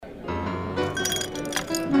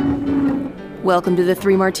Welcome to the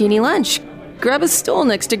Three Martini Lunch. Grab a stool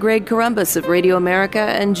next to Greg Columbus of Radio America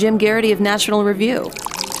and Jim Garrity of National Review.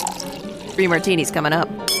 Three Martinis coming up.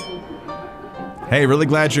 Hey, really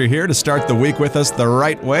glad you're here to start the week with us the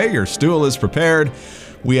right way. Your stool is prepared.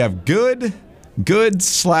 We have good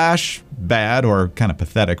slash bad, or kind of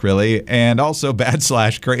pathetic, really, and also bad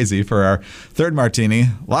slash crazy for our third martini.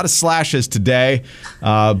 A lot of slashes today,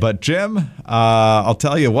 but Jim, I'll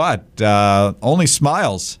tell you what, only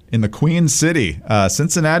smiles in the Queen City.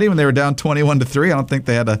 Cincinnati, when they were down 21-3, I don't think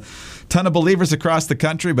they had a ton of believers across the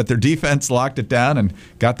country, but their defense locked it down and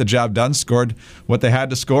got the job done, scored what they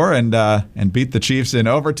had to score, and beat the Chiefs in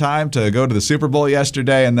overtime to go to the Super Bowl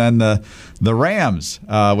yesterday. And then the Rams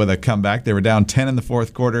with a comeback. They were down 10 in the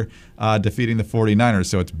fourth quarter, defeating the 49ers.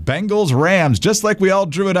 So it's Bengals-Rams, just like we all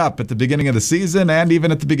drew it up at the beginning of the season and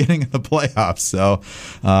even at the beginning of the playoffs. So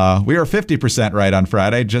we were 50% right on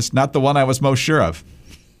Friday, just not the one I was most sure of.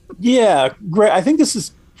 Yeah, great. I think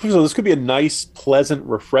this could be a nice, pleasant,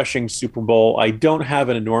 refreshing Super Bowl. I don't have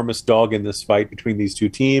an enormous dog in this fight between these two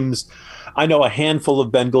teams. I know a handful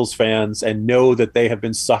of Bengals fans and know that they have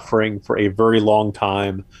been suffering for a very long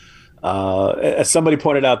time. As somebody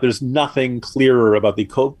pointed out, there's nothing clearer about the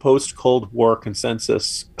post-Cold War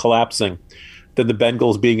consensus collapsing than the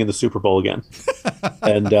Bengals being in the Super Bowl again.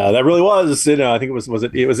 And that really was, I think it was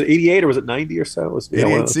it 88 or was it 90 or so? It was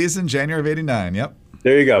 88 season, January of 89. Yep.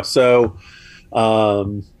 There you go. So,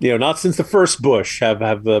 not since the first Bush have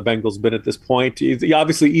the Bengals been at this point.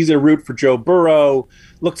 Obviously, easy to root for Joe Burrow.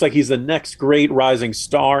 Looks like he's the next great rising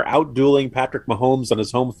star. Outdueling Patrick Mahomes on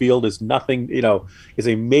his home field is nothing, is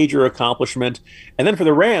a major accomplishment. And then for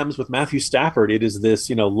the Rams with Matthew Stafford, it is this,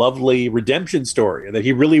 lovely redemption story that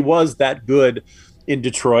he really was that good in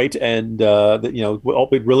Detroit. And,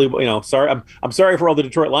 sorry, I'm sorry for all the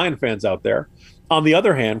Detroit Lion fans out there. On the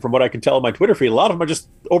other hand, from what I can tell in my Twitter feed, a lot of them are just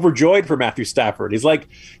overjoyed for Matthew Stafford. He's like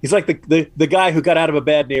the guy who got out of a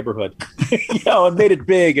bad neighborhood, and made it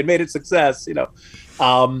big and made it success, And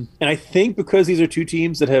I think because these are two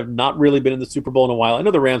teams that have not really been in the Super Bowl in a while. I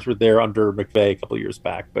know the Rams were there under McVay a couple of years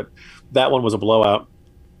back, but that one was a blowout.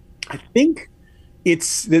 I think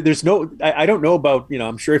I don't know about,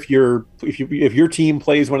 I'm sure if your team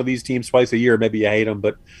plays one of these teams twice a year, maybe you hate them,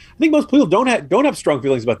 but I think most people don't have strong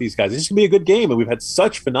feelings about these guys. It's just gonna be a good game. And we've had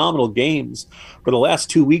such phenomenal games for the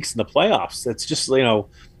last 2 weeks in the playoffs. It's just,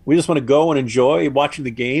 we just want to go and enjoy watching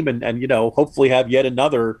the game and hopefully have yet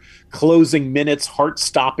another closing minutes,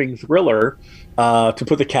 heart-stopping thriller to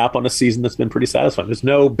put the cap on a season that's been pretty satisfying. There's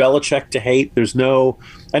no Belichick to hate.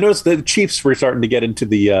 I noticed the Chiefs were starting to get into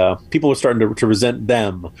people were starting to resent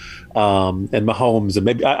them and Mahomes. And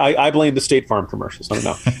maybe I blame the State Farm commercials. I don't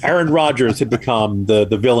know. Aaron Rodgers had become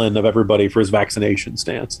the villain of everybody for his vaccination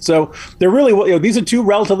stance. So they're really, these are two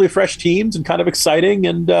relatively fresh teams and kind of exciting.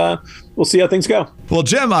 And we'll see how things go. Well,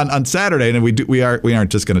 Jim, on Saturday, and we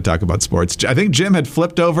aren't just going to talk about sports. I think Jim had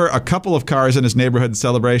flipped over a couple of cars in his neighborhood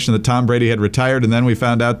celebration that Tom Brady had retired, and then we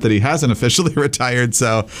found out that he hasn't officially retired.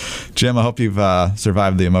 So, Jim, I hope you've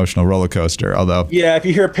survived the emotional roller coaster. Although, yeah, if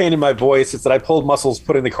you hear pain in my voice, it's that I pulled muscles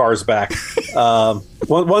putting the cars back.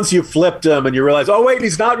 Once you flipped them and you realize, oh wait,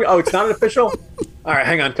 it's not an official. All right,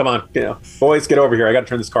 hang on, come on, boys, get over here. I got to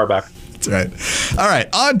turn this car back. That's right. All right,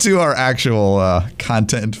 on to our actual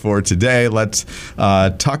content for today. Let's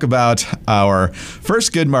talk about our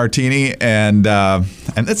first good martini, and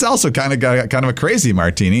it's also kind of a crazy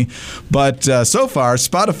martini. But so far,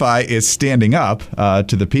 Spotify is standing up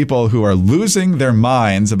to the people who are losing their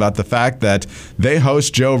minds about the fact that they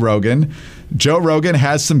host Joe Rogan. Joe Rogan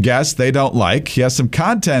has some guests they don't like. He has some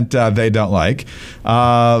content they don't like.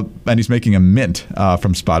 And he's making a mint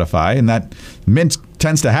from Spotify. And that mint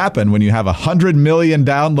tends to happen when you have 100 million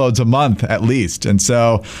downloads a month at least. And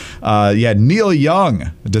so you had Neil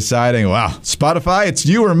Young deciding, wow, Spotify, it's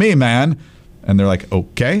you or me, man. And they're like,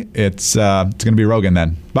 okay, it's going to be Rogan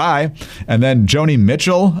then. Bye. And then Joni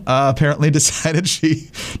Mitchell apparently decided she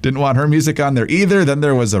didn't want her music on there either. Then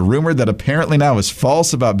there was a rumor that apparently now is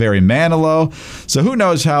false about Barry Manilow. So who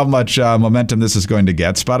knows how much momentum this is going to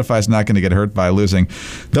get. Spotify's not going to get hurt by losing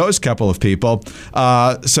those couple of people.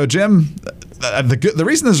 So, Jim, the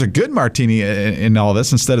reason there's a good martini in all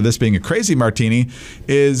this, instead of this being a crazy martini,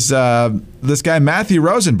 is this guy Matthew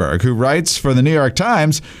Rosenberg, who writes for the New York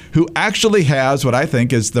Times, who actually has what I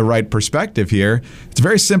think is the right perspective here. It's a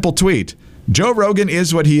very simple tweet. Joe Rogan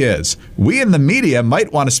is what he is. We in the media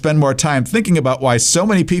might want to spend more time thinking about why so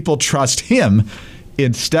many people trust him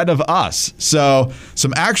instead of us. So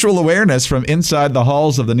some actual awareness from inside the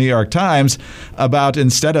halls of the New York Times about,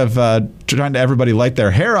 instead of trying to everybody light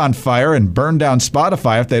their hair on fire and burn down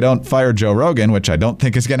Spotify if they don't fire Joe Rogan, which I don't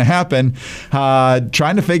think is going to happen,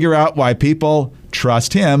 trying to figure out why people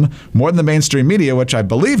trust him more than the mainstream media, which I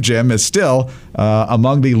believe, Jim, is still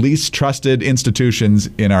among the least trusted institutions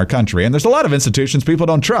in our country. And there's a lot of institutions people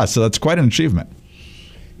don't trust, so that's quite an achievement.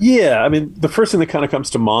 Yeah, I mean, the first thing that kind of comes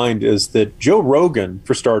to mind is that Joe Rogan,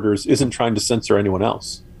 for starters, isn't trying to censor anyone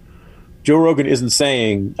else. Joe Rogan isn't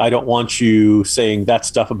saying, I don't want you saying that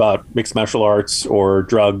stuff about mixed martial arts or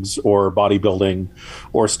drugs or bodybuilding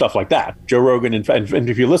or stuff like that. Joe Rogan, and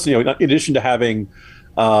if you listen, in addition to having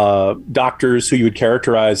doctors who you would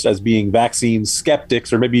characterize as being vaccine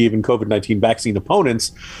skeptics or maybe even COVID-19 vaccine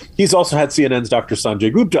opponents, he's also had CNN's Dr.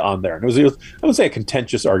 Sanjay Gupta on there. And it was I would say, a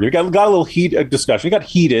contentious argument. Got a little discussion. It got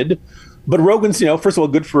heated. But Rogan's, first of all,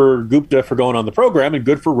 good for Gupta for going on the program and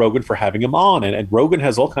good for Rogan for having him on. And Rogan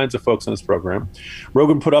has all kinds of folks on his program.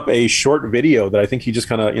 Rogan put up a short video that I think he just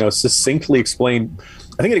kind of, succinctly explained.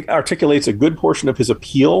 I think it articulates a good portion of his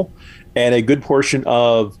appeal and a good portion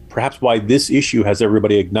of perhaps why this issue has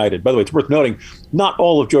everybody ignited. By the way, it's worth noting, not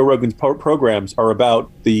all of Joe Rogan's programs are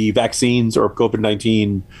about the vaccines or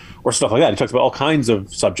COVID-19 or stuff like that. He talks about all kinds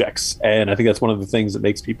of subjects. And I think that's one of the things that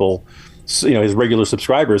makes people, his regular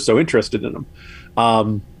subscribers, so interested in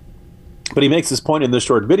him. But he makes this point in this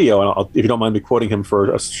short video, and if you don't mind me quoting him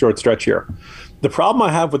for a short stretch here. The problem I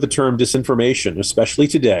have with the term disinformation, especially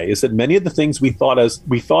today, is that many of the things we thought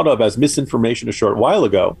of as misinformation a short while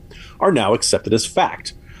ago are now accepted as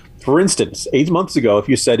fact. For instance, 8 months ago, if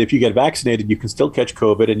you said if you get vaccinated, you can still catch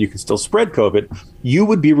COVID and you can still spread COVID, you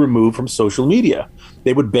would be removed from social media.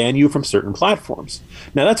 They would ban you from certain platforms.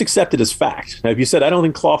 Now, that's accepted as fact. Now, if you said, I don't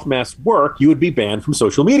think cloth masks work, you would be banned from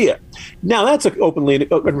social media. Now, that's openly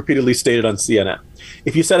and repeatedly stated on CNN.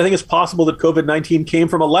 If you said, I think it's possible that COVID-19 came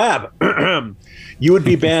from a lab, you would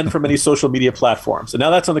be banned from any social media platforms. And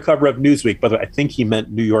now that's on the cover of Newsweek. By the way, I think he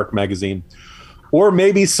meant New York Magazine. Or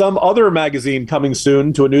maybe some other magazine coming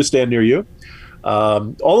soon to a newsstand near you.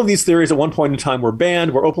 All of these theories at one point in time were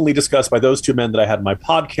banned, were openly discussed by those two men that I had in my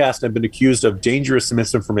podcast, and have been accused of dangerous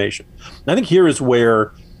misinformation. And I think here is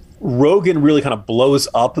where Rogan really kind of blows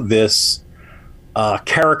up this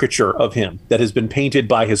caricature of him that has been painted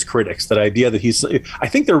by his critics. That idea that I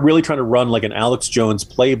think they're really trying to run like an Alex Jones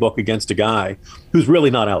playbook against a guy who's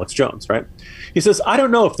really not Alex Jones, right? He says, I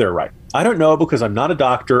don't know if they're right. I don't know because I'm not a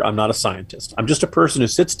doctor. I'm not a scientist. I'm just a person who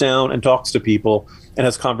sits down and talks to people and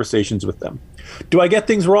has conversations with them. Do I get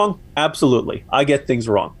things wrong? Absolutely. I get things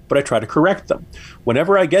wrong, but I try to correct them.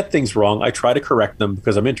 Whenever I get things wrong, I try to correct them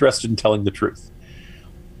because I'm interested in telling the truth.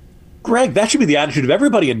 Greg, that should be the attitude of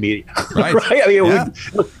everybody in media, right? I mean,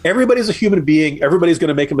 look, everybody's a human being. Everybody's going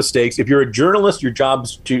to make mistakes. If you're a journalist, your job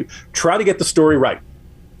is to try to get the story right.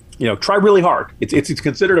 Try really hard. It's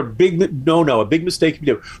considered a big no-no, a big mistake you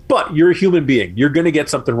do. But you're a human being. You're going to get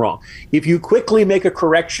something wrong. If you quickly make a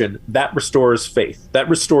correction, that restores faith. That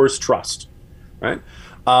restores trust, right?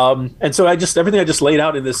 And so everything I just laid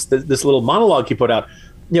out in this little monologue he put out.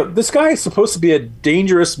 This guy is supposed to be a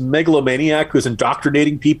dangerous megalomaniac who's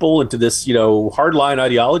indoctrinating people into this, hardline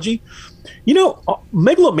ideology.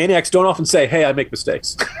 Megalomaniacs don't often say, hey, I make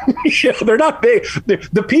mistakes. They're not big.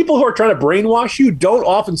 The people who are trying to brainwash you don't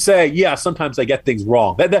often say, yeah, sometimes I get things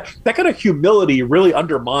wrong. That kind of humility really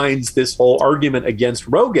undermines this whole argument against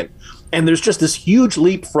Rogan. And there's just this huge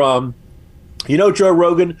leap from, Joe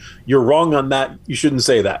Rogan, you're wrong on that. You shouldn't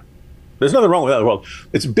say that. There's nothing wrong with that. Well,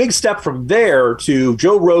 it's a big step from there to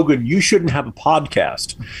Joe Rogan, you shouldn't have a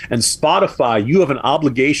podcast. And Spotify, you have an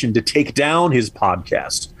obligation to take down his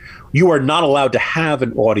podcast. You are not allowed to have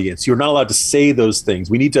an audience. You're not allowed to say those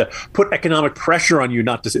things. We need to put economic pressure on you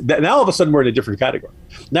not to say that. Now all of a sudden we're in a different category.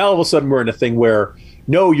 Now all of a sudden we're in a thing where,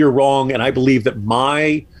 no, you're wrong. And I believe that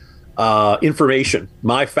my information,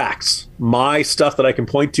 my facts, my stuff that I can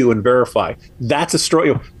point to and verify, that's a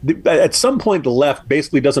story. At some point, the left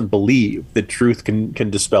basically doesn't believe that truth can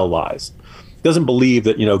dispel lies. Doesn't believe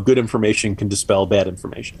that, good information can dispel bad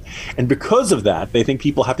information. And because of that, they think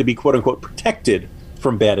people have to be, quote unquote, protected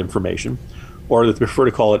from bad information, or they prefer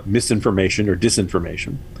to call it misinformation or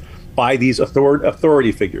disinformation, by these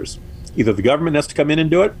authority figures. Either the government has to come in and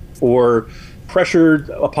do it, or pressured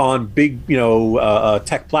upon big,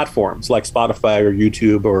 tech platforms like Spotify or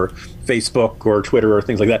YouTube or Facebook or Twitter or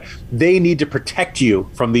things like that. They need to protect you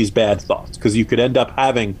from these bad thoughts because you could end up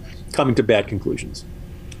coming to bad conclusions.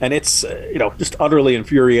 And it's, just utterly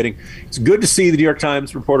infuriating. It's good to see the New York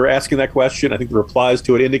Times reporter asking that question. I think the replies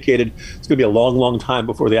to it indicated it's going to be a long, long time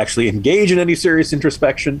before they actually engage in any serious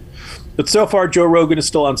introspection. But so far, Joe Rogan is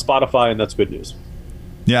still on Spotify, and that's good news.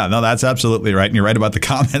 Yeah, no, that's absolutely right. And you're right about the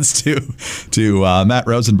comments to Matt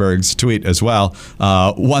Rosenberg's tweet as well.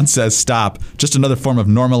 One says, stop. Just another form of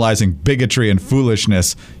normalizing bigotry and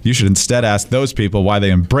foolishness. You should instead ask those people why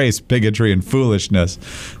they embrace bigotry and foolishness.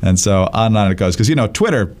 And so on and on it goes. Because,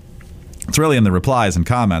 Twitter, it's really in the replies and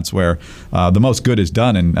comments where the most good is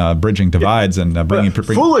done in bridging divides and bringing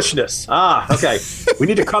foolishness. Okay. We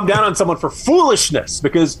need to come down on someone for foolishness,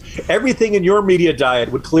 because everything in your media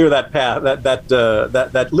diet would clear that path,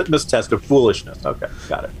 that litmus test of foolishness. Okay,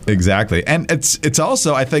 got it. Exactly, and it's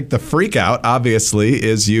also, I think, the freak out. Obviously,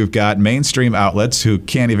 is you've got mainstream outlets who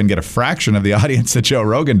can't even get a fraction of the audience that Joe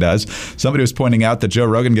Rogan does. Somebody was pointing out that Joe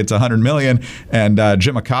Rogan gets 100 million, and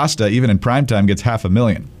Jim Acosta, even in primetime, gets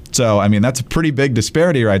 500,000. So, I mean, that's a pretty big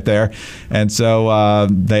disparity right there. And so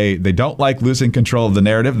they don't like losing control of the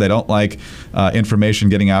narrative. They don't like information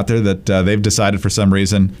getting out there that they've decided for some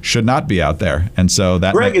reason should not be out there. And so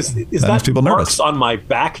that Greg, is that people marks nervous. On my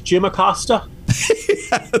back, Jim Acosta?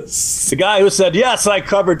 Yes. The guy who said, yes, I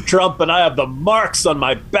covered Trump and I have the marks on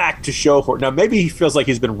my back to show for it. Now, maybe he feels like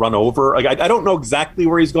he's been run over. Like, I don't know exactly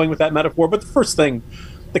where he's going with that metaphor, but the first thing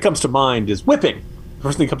that comes to mind is whipping. The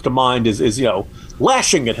first thing that comes to mind is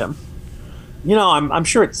lashing at him. I'm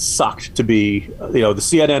sure it sucked to be, the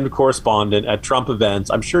CNN correspondent at Trump events.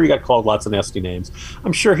 I'm sure he got called lots of nasty names.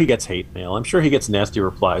 I'm sure he gets hate mail. I'm sure he gets nasty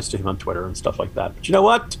replies to him on Twitter and stuff like that. But you know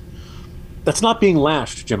what? That's not being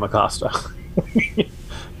lashed, Jim Acosta.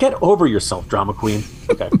 Get over yourself, drama queen.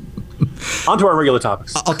 Okay. On to our regular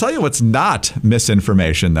topics. I'll tell you what's not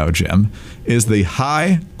misinformation, though, Jim, is the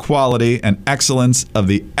high quality and excellence of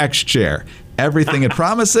the X chair. Everything it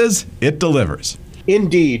promises, it delivers.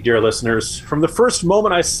 Indeed, dear listeners. From the first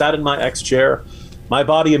moment I sat in my X chair, my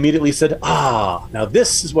body immediately said, now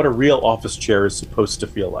this is what a real office chair is supposed to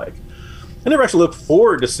feel like. I never actually looked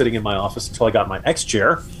forward to sitting in my office until I got my X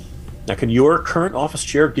chair. Now, can your current office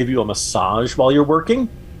chair give you a massage while you're working?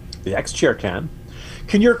 The X chair can.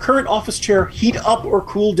 Can your current office chair heat up or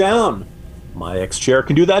cool down? My X chair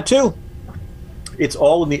can do that too. It's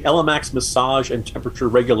all in the LMAX massage and temperature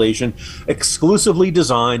regulation, exclusively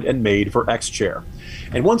designed and made for X-Chair.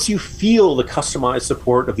 And once you feel the customized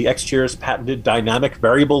support of the X-Chair's patented dynamic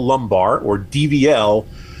variable lumbar, or DVL,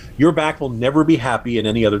 your back will never be happy in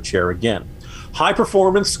any other chair again. High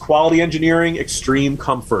performance, quality engineering, extreme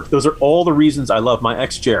comfort. Those are all the reasons I love my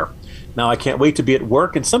X-Chair. Now I can't wait to be at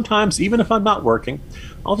work, and sometimes, even if I'm not working,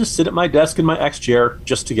 I'll just sit at my desk in my X-Chair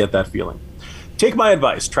just to get that feeling. Take my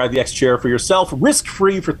advice. Try the X-Chair for yourself,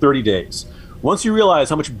 risk-free for 30 days. Once you realize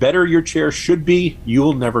how much better your chair should be, you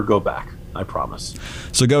will never go back. I promise.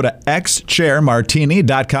 So go to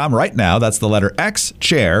xchairmartini.com right now. That's the letter X,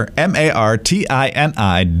 chair,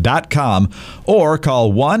 MARTINI.com, or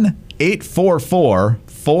call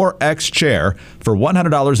 1-844-4XChair for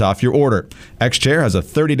 $100 off your order. X-Chair has a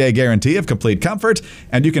 30-day guarantee of complete comfort,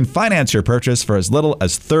 and you can finance your purchase for as little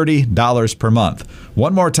as $30 per month.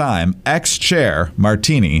 One more time,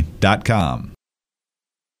 xchairmartini.com.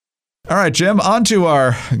 All right, Jim, on to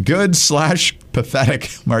our good/pathetic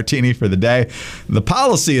martini for the day. The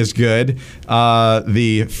policy is good.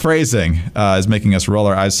 The phrasing is making us roll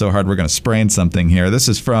our eyes so hard we're going to sprain something here. This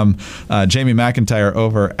is from Jamie McIntyre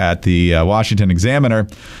over at the Washington Examiner.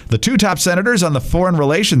 The two top senators on the Foreign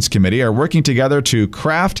Relations Committee are working together to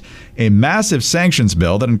craft a massive sanctions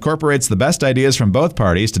bill that incorporates the best ideas from both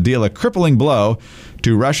parties to deal a crippling blow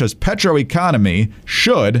to Russia's petro-economy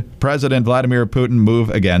should President Vladimir Putin move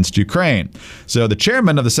against Ukraine. So the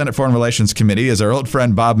chairman of the Senate Foreign Relations Committee is our old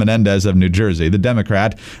friend Bob Menendez of New Jersey, the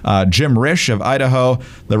Democrat, Jim Risch of Idaho,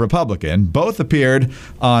 the Republican. Both appeared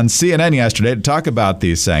on CNN yesterday to talk about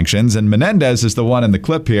these sanctions, and Menendez is the one in the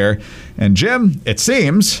clip here. And Jim, it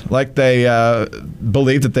seems like they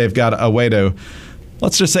believe that they've got a way to,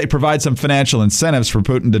 let's just say, provide some financial incentives for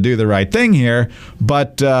Putin to do the right thing here.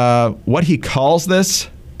 But what he calls this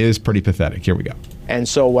is pretty pathetic. Here we go. And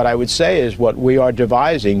so what I would say is what we are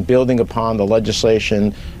devising, building upon the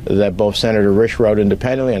legislation that both Senator Risch wrote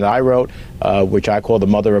independently and I wrote, which I call the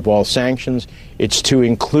mother of all sanctions, it's to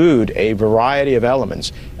include a variety of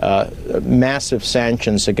elements, massive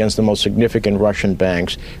sanctions against the most significant Russian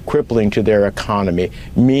banks, crippling to their economy,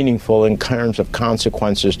 meaningful in terms of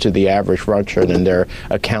consequences to the average Russian and their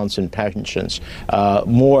accounts and pensions,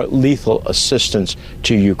 more lethal assistance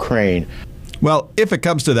to Ukraine. Well, if it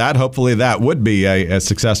comes to that, hopefully that would be a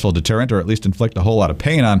successful deterrent, or at least inflict a whole lot of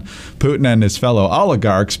pain on Putin and his fellow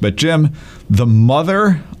oligarchs. But Jim, the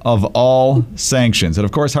mother of all sanctions, it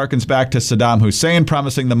of course harkens back to Saddam Hussein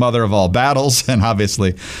promising the mother of all battles and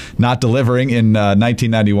obviously not delivering in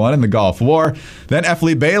 1991 in the Gulf War. Then F.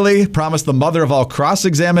 Lee Bailey promised the mother of all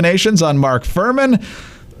cross-examinations on Mark Furman.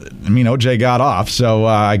 I mean, OJ got off, so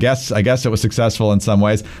I guess it was successful in some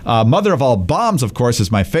ways. Mother of all bombs, of course,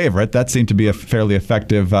 is my favorite. That seemed to be a fairly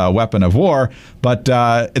effective weapon of war, but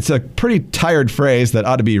it's a pretty tired phrase that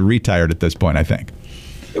ought to be retired at this point, I think.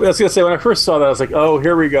 I was going to say, when I first saw that, I was like, oh,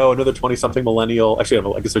 here we go, another 20-something millennial.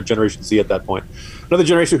 Actually, I guess they're Generation Z at that point. Another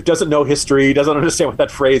generation who doesn't know history, doesn't understand what that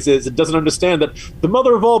phrase is, and doesn't understand that the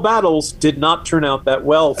mother of all battles did not turn out that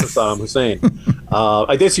well for Saddam Hussein.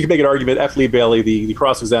 I guess you could make an argument, F. Lee Bailey, the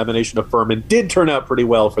cross-examination of Furman, did turn out pretty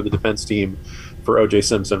well for the defense team for O.J.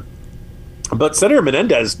 Simpson. But Senator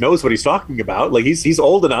Menendez knows what he's talking about. Like he's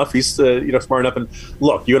old enough, he's smart enough. And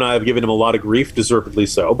look, you and I have given him a lot of grief, deservedly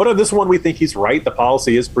so. But on this one, we think he's right. The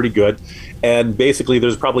policy is pretty good, and basically,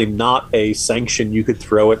 there's probably not a sanction you could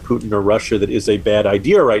throw at Putin or Russia that is a bad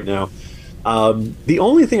idea right now. The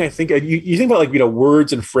only thing I think you think about,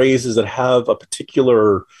 words and phrases that have a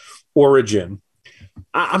particular origin.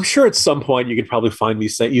 I'm sure at some point you could probably find me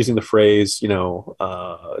using the phrase,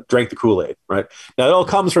 drank the Kool-Aid, right? Now, it all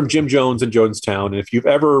comes from Jim Jones and Jonestown. And if you've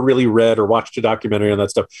ever really read or watched a documentary on that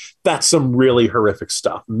stuff, that's some really horrific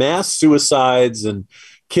stuff. Mass suicides and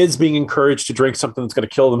kids being encouraged to drink something that's going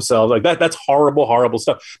to kill themselves. Like that's horrible, horrible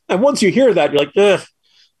stuff. And once you hear that, you're like,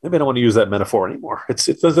 maybe I don't want to use that metaphor anymore. It's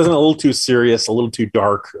a little too serious, a little too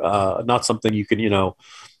dark, not something you can,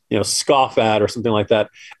 scoff at or something like that.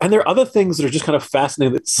 And there are other things that are just kind of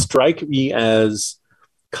fascinating that strike me as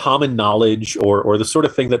common knowledge or the sort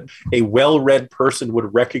of thing that a well-read person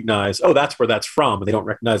would recognize. Oh, that's where that's from. And they don't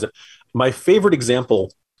recognize it. My favorite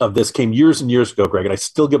example of this came years and years ago, Greg, and I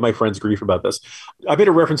still give my friends grief about this. I made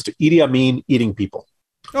a reference to Idi Amin eating people.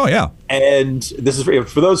 Oh, yeah. And this is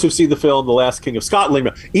for those who've seen the film The Last King of Scotland.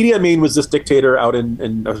 Idi Amin was this dictator out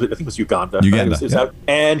in I think it was Uganda. Uganda, right? Out,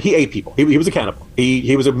 and he ate people. He was a cannibal.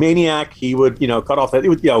 He was a maniac. He would cut off that. It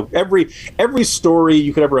would, every story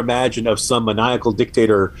you could ever imagine of some maniacal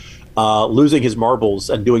dictator losing his marbles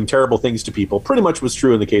and doing terrible things to people pretty much was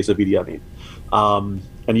true in the case of Idi Amin.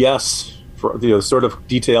 And yes, for the sort of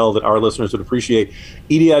detail that our listeners would appreciate,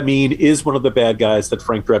 Idi Amin is one of the bad guys that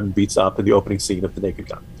Frank Drebin beats up in the opening scene of The Naked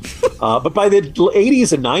Gun. But by the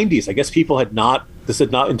 80s and 90s, I guess people had not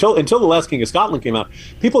until The Last King of Scotland came out,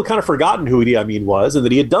 people had kind of forgotten who Idi Amin was and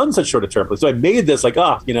that he had done such sort of terrible. So I made this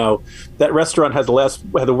that restaurant had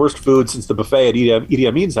the worst food since the buffet at Idi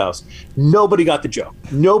Amin's house. Nobody got the joke.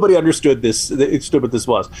 Nobody understood what this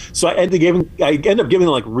was. So I ended up giving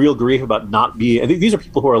them real grief about not being. And these are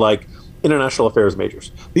people who are international affairs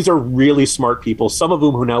majors. These are really smart people, some of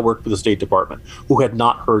whom who now work for the State Department, who had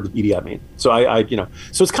not heard of Idi Amin. So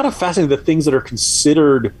so it's kind of fascinating the things that are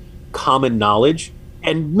considered common knowledge.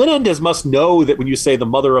 And Menendez must know that when you say the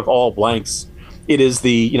mother of all blanks, it is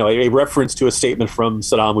a reference to a statement from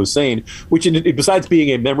Saddam Hussein, which besides being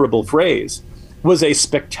a memorable phrase, was a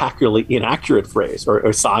spectacularly inaccurate phrase or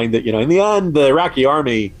a sign that, in the end, the Iraqi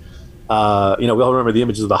army, we all remember the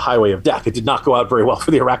images of the highway of death. It did not go out very well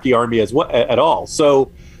for the Iraqi army at all.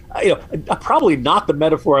 So, probably not the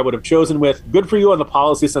metaphor I would have chosen with. Good for you on the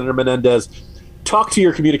policy, Senator Menendez. Talk to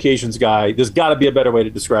your communications guy. There's got to be a better way to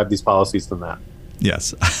describe these policies than that.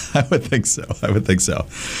 Yes, I would think so.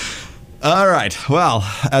 All right. Well,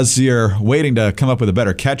 as you're waiting to come up with a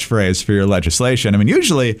better catchphrase for your legislation,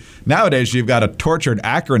 usually nowadays you've got a tortured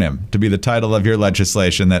acronym to be the title of your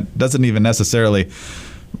legislation that doesn't even necessarily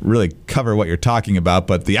really cover what you're talking about,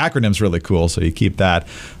 but the acronym's really cool, so you keep that.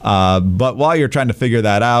 But while you're trying to figure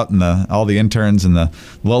that out, and all the interns and the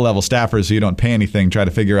low-level staffers who you don't pay anything try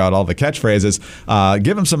to figure out all the catchphrases,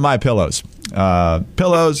 give them some My Pillows.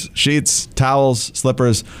 Pillows, sheets, towels,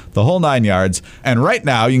 slippers, the whole 9 yards. And right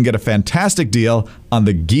now, you can get a fantastic deal on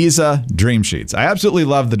the Giza Dream Sheets. I absolutely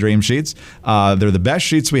love the Dream Sheets. They're the best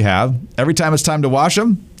sheets we have. Every time it's time to wash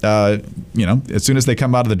them, as soon as they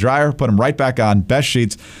come out of the dryer, put them right back on. Best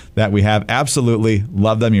sheets that we have. Absolutely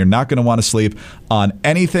love them. You're not going to want to sleep on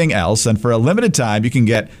anything else. And for a limited time, you can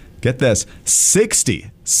get this,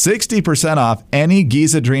 60% off any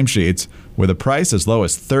Giza Dream Sheets with a price as low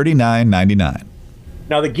as $39.99.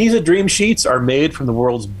 Now, the Giza Dream Sheets are made from the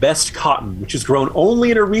world's best cotton, which is grown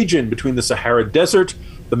only in a region between the Sahara Desert,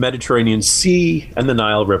 the Mediterranean Sea, and the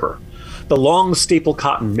Nile River. The long staple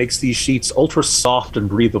cotton makes these sheets ultra soft and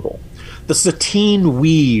breathable. The sateen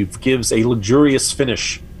weave gives a luxurious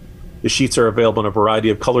finish. The sheets are available in a variety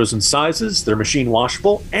of colors and sizes. They're machine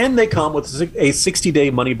washable, and they come with a 60-day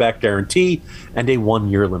money-back guarantee and a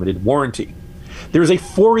 1-year limited warranty. There's a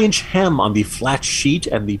 4-inch hem on the flat sheet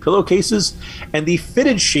and the pillowcases, and the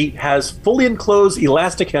fitted sheet has fully enclosed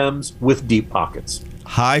elastic hems with deep pockets.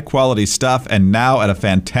 High quality stuff, and now at a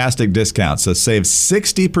fantastic discount. So save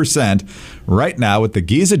 60% right now with the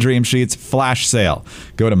Giza Dream Sheets flash sale.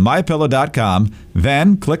 Go to mypillow.com,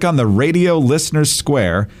 then click on the Radio Listeners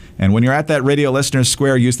Square, and when you're at that Radio Listeners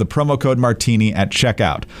Square, use the promo code Martini at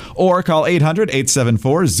checkout. Or call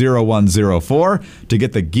 800-874-0104 to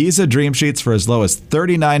get the Giza Dream Sheets for as low as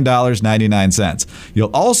 $39.99.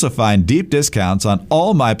 You'll also find deep discounts on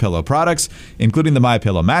all MyPillow products, including the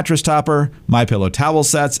MyPillow mattress topper, MyPillow towel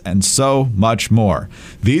sets, and so much more.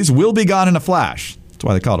 These will be gone in a flash. That's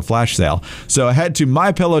why they call it a flash sale. So head to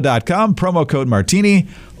mypillow.com, promo code Martini,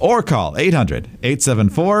 or call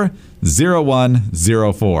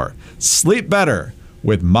 800-874-0104. Sleep better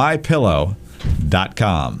with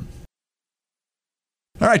mypillow.com.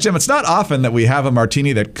 All right, Jim, it's not often that we have a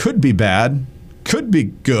martini that could be bad, could be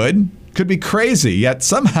good, could be crazy, yet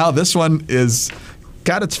somehow this one is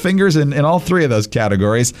got its fingers in all three of those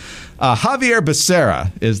categories. Xavier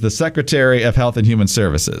Becerra is the Secretary of Health and Human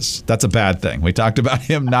Services. That's a bad thing. We talked about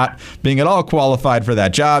him not being at all qualified for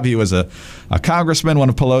that job. He was a congressman, one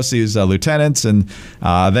of Pelosi's lieutenants, and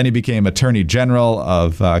then he became Attorney General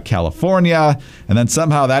of California, and then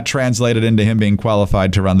somehow that translated into him being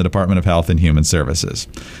qualified to run the Department of Health and Human Services.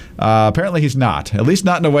 Apparently he's not, at least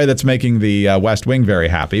not in a way that's making the West Wing very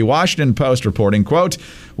happy. Washington Post reporting, quote,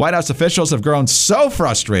 White House officials have grown so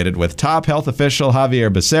frustrated with top health official Xavier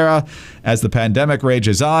Becerra as the pandemic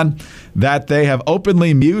rages on that they have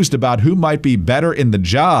openly mused about who might be better in the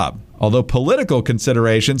job, although political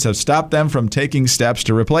considerations have stopped them from taking steps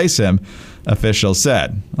to replace him, officials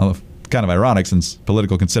said. Well, kind of ironic since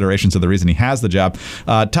political considerations are the reason he has the job.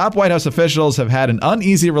 Top White House officials have had an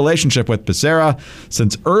uneasy relationship with Becerra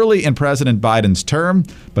since early in President Biden's term,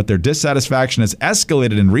 but their dissatisfaction has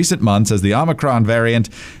escalated in recent months as the Omicron variant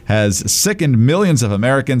has sickened millions of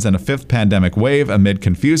Americans in a fifth pandemic wave amid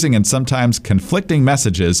confusing and sometimes conflicting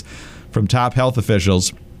messages from top health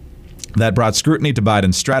officials that brought scrutiny to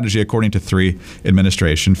Biden's strategy, according to three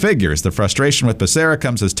administration figures. The frustration with Becerra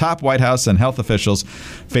comes as top White House and health officials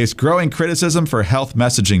face growing criticism for health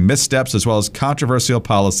messaging missteps, as well as controversial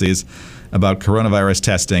policies about coronavirus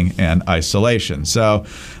testing and isolation. So,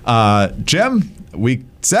 Jim, we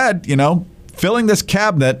said, filling this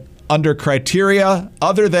cabinet under criteria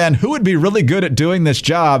other than who would be really good at doing this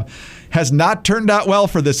job has not turned out well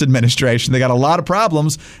for this administration. They got a lot of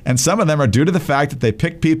problems, and some of them are due to the fact that they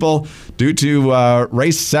pick people due to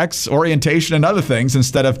race, sex, orientation, and other things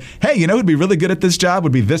instead of, hey, who'd be really good at this job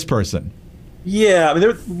would be this person. Yeah, I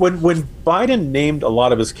mean, when Biden named a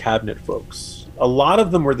lot of his cabinet folks, a lot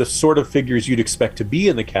of them were the sort of figures you'd expect to be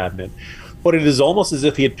in the cabinet. But it is almost as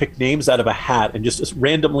if he had picked names out of a hat and just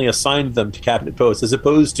randomly assigned them to cabinet posts, as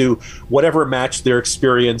opposed to whatever matched their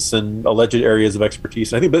experience and alleged areas of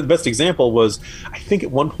expertise. And I think the best example was, I think at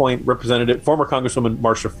one point, former Congresswoman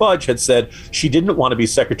Marcia Fudge had said she didn't want to be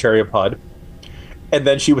Secretary of HUD, and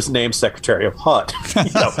then she was named Secretary of HUD.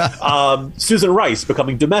 Susan Rice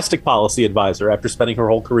becoming domestic policy advisor after spending her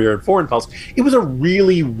whole career in foreign policy. It was a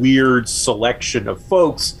really weird selection of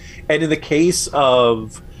folks. And in the case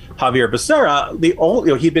of Xavier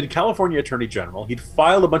Becerra, he'd been California Attorney General. He'd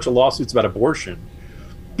filed a bunch of lawsuits about abortion.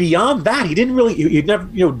 Beyond that, he'd never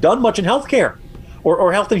done much in healthcare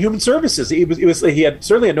or health and human services. He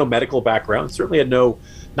certainly had no medical background. Certainly had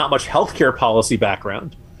not much healthcare policy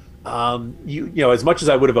background. As much as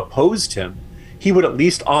I would have opposed him, he would at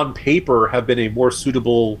least on paper have been a more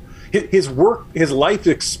suitable. His life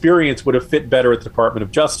experience would have fit better at the Department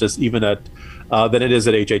of Justice, even than it is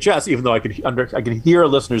at HHS, even though I can hear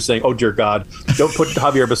listeners saying, oh, dear God, don't put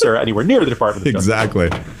Xavier Becerra anywhere near the Department of Justice. Exactly.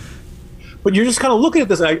 But you're just kind of looking at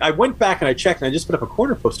this. I went back and I checked, and I just put up a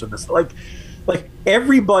corner post on this. Like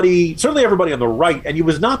everybody, certainly everybody on the right, and it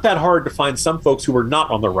was not that hard to find some folks who were not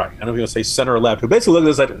on the right. I don't know if you're going to say center or left, who basically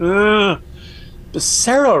looked at this like,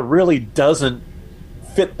 Becerra really doesn't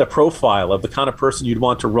fit the profile of the kind of person you'd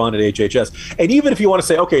want to run at HHS. And even if you want to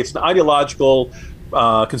say, okay, it's an ideological,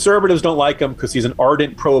 conservatives don't like him because he's an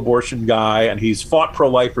ardent pro-abortion guy and he's fought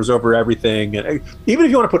pro-lifers over everything. And even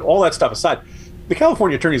if you want to put all that stuff aside, the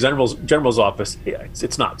California Attorney General's office,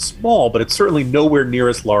 it's not small, but it's certainly nowhere near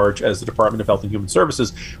as large as the Department of Health and Human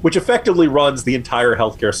Services, which effectively runs the entire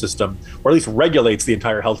healthcare system, or at least regulates the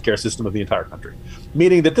entire healthcare system of the entire country.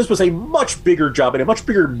 Meaning that this was a much bigger job and a much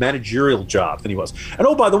bigger managerial job than he was. And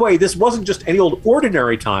oh, by the way, this wasn't just any old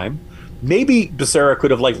ordinary time. Maybe Becerra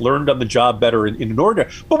could have learned on the job better in an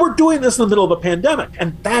ordinary, but we're doing this in the middle of a pandemic,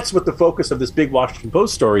 and that's what the focus of this big Washington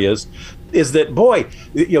Post story is that, boy,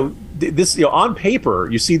 this on paper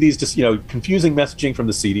you see these just confusing messaging from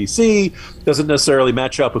the CDC doesn't necessarily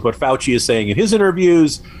match up with what Fauci is saying in his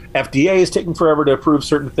interviews. FDA is taking forever to approve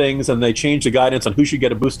certain things, and they change the guidance on who should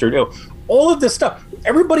get a booster. All of this stuff.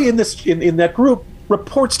 Everybody in that group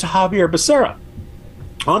reports to Xavier Becerra.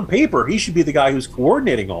 On paper, he should be the guy who's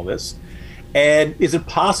coordinating all this. And is it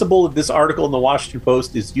possible that this article in the Washington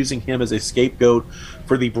Post is using him as a scapegoat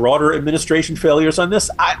for the broader administration failures on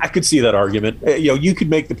this? I could see that argument. You could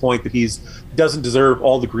make the point that he doesn't deserve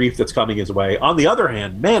all the grief that's coming his way. On the other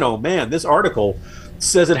hand, man, oh man, this article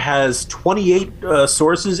says it has 28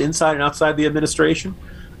 sources inside and outside the administration.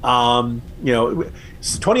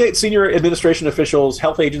 28 senior administration officials,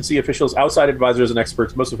 health agency officials, outside advisors, and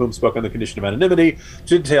experts, most of whom spoke on the condition of anonymity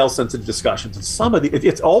to detail sensitive discussions. And some of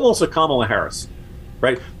it's almost a Kamala Harris,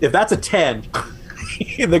 right? If that's a 10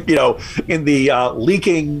 in the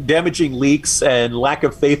leaking, damaging leaks and lack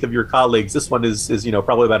of faith of your colleagues, this one is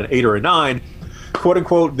probably about an 8 or a 9. "Quote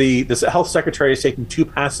unquote," the health secretary is taking too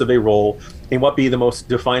passive a role in what be the most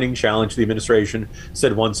defining challenge to the administration,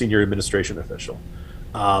 said one senior administration official.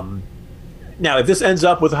 Now, if this ends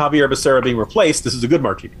up with Xavier Becerra being replaced, this is a good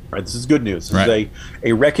martini, right? This is good news. This is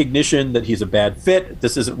a recognition that he's a bad fit.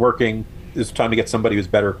 This isn't working. It's time to get somebody who's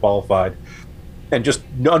better qualified and just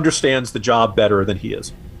understands the job better than he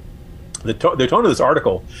is. The tone of this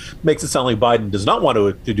article makes it sound like Biden does not want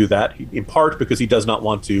to do that, in part because he does not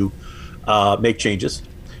want to make changes.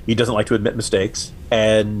 He doesn't like to admit mistakes.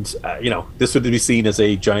 And, this would be seen as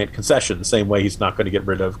a giant concession, the same way he's not going to get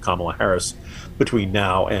rid of Kamala Harris between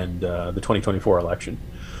now and the 2024 election.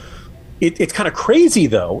 It's kind of crazy,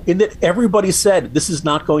 though, in that everybody said this is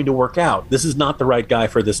not going to work out. This is not the right guy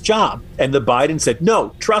for this job. And the Biden said,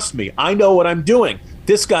 no, trust me, I know what I'm doing.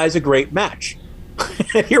 This guy's a great match.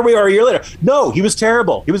 And here we are a year later. No, he was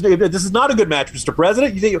terrible. This is not a good match, Mr.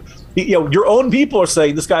 President. Your own people are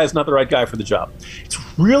saying this guy is not the right guy for the job. It's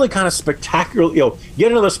really kind of spectacular.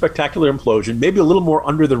 Yet another spectacular implosion. Maybe a little more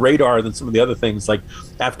under the radar than some of the other things like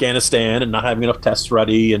Afghanistan and not having enough tests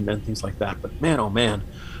ready and things like that. But man, oh man,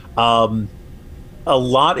 a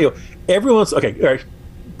lot. Everyone's okay. All right,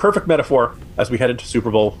 perfect metaphor as we head into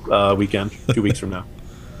Super Bowl weekend 2 weeks from now.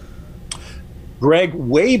 Greg,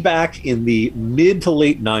 way back in the mid to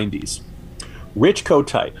late 90s, Rich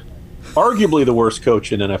Kotite, arguably the worst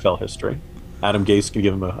coach in NFL history. Adam Gase can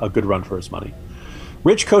give him a good run for his money.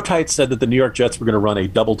 Rich Kotite said that the New York Jets were going to run a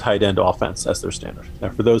double tight end offense as their standard. Now,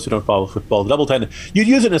 for those who don't follow football, the double tight end, you'd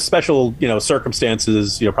use it in special,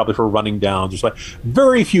 circumstances, probably for running downs or something.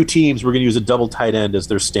 Very few teams were going to use a double tight end as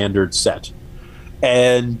their standard set.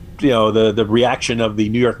 And, the reaction of the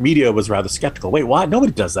New York media was rather skeptical. Wait, why?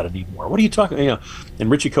 Nobody does that anymore. What are you talking about?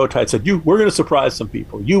 And Richie Kotite said, we're going to surprise some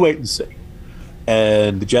people. You wait and see.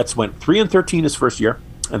 And the Jets went 3-13 his first year,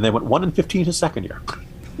 and they went 1-15 his second year.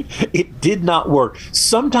 It did not work.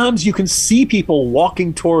 Sometimes you can see people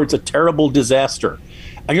walking towards a terrible disaster.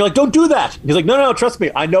 And you're like, don't do that. And he's like, no, trust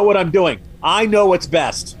me. I know what I'm doing. I know what's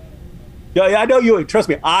best. Yeah, I know you. Trust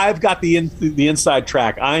me. I've got the inside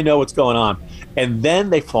track. I know what's going on. And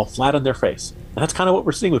then they fall flat on their face. And that's kind of what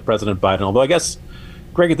we're seeing with President Biden. Although I guess,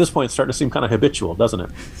 Greg, at this point, it's starting to seem kind of habitual, doesn't it?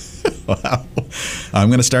 Wow. I'm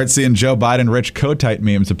going to start seeing Joe Biden, Rich Kotite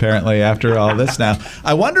memes, apparently, after all this now.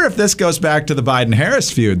 I wonder if this goes back to the Biden-Harris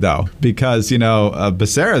feud, though, because,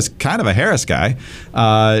 Becerra is kind of a Harris guy.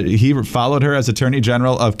 He followed her as Attorney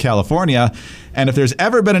General of California. And if there's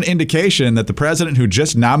ever been an indication that the president who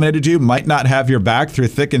just nominated you might not have your back through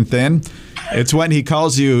thick and thin, it's when he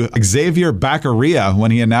calls you Xavier Becerra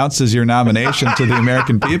when he announces your nomination to the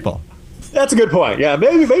American people. That's a good point. Yeah,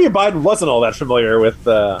 maybe Biden wasn't all that familiar with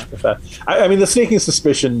that. I mean, the sneaking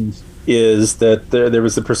suspicion is that there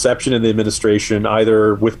was the perception in the administration,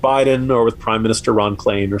 either with Biden or with Prime Minister Ron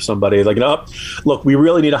Klain or somebody, like, no, look, we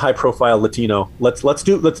really need a high-profile Latino.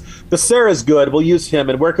 Becerra is good. We'll use him.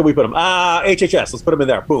 And where can we put him? HHS. Let's put him in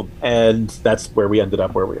there. Boom. And that's where we ended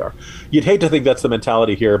up where we are. You'd hate to think that's the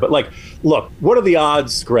mentality here, but look, what are the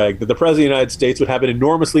odds, Greg, that the President of the United States would have an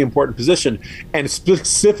enormously important position and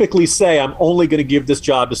specifically say, I'm only going to give this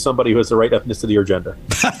job to somebody who has the right ethnicity or gender?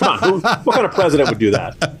 Come on, what kind of president would do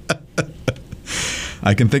that?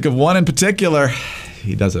 I can think of one in particular.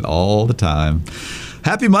 He does it all the time.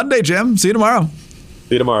 Happy Monday, Jim. See you tomorrow.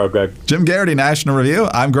 See you tomorrow, Greg. Jim Garrity, National Review.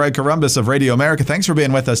 I'm Greg Corombos of Radio America. Thanks for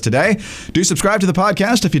being with us today. Do subscribe to the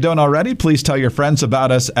podcast if you don't already. Please tell your friends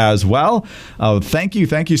about us as well. Thank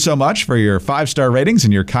you so much for your 5-star ratings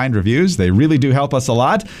and your kind reviews. They really do help us a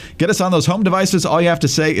lot. Get us on those home devices. All you have to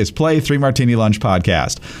say is play 3 Martini Lunch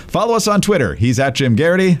Podcast. Follow us on Twitter. He's at Jim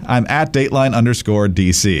Garrity. I'm at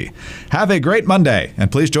Dateline_DC. Have a great Monday,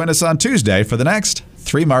 and please join us on Tuesday for the next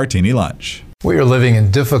 3 Martini Lunch. We are living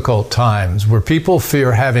in difficult times where people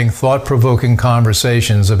fear having thought-provoking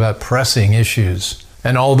conversations about pressing issues.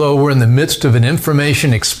 And although we're in the midst of an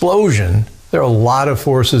information explosion, there are a lot of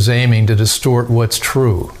forces aiming to distort what's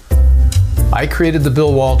true. I created The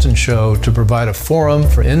Bill Walton Show to provide a forum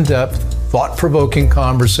for in-depth, thought-provoking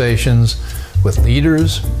conversations with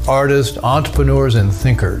leaders, artists, entrepreneurs, and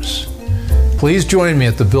thinkers. Please join me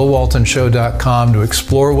at thebillwaltonshow.com to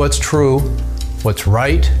explore what's true, what's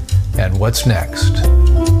right, and what's next.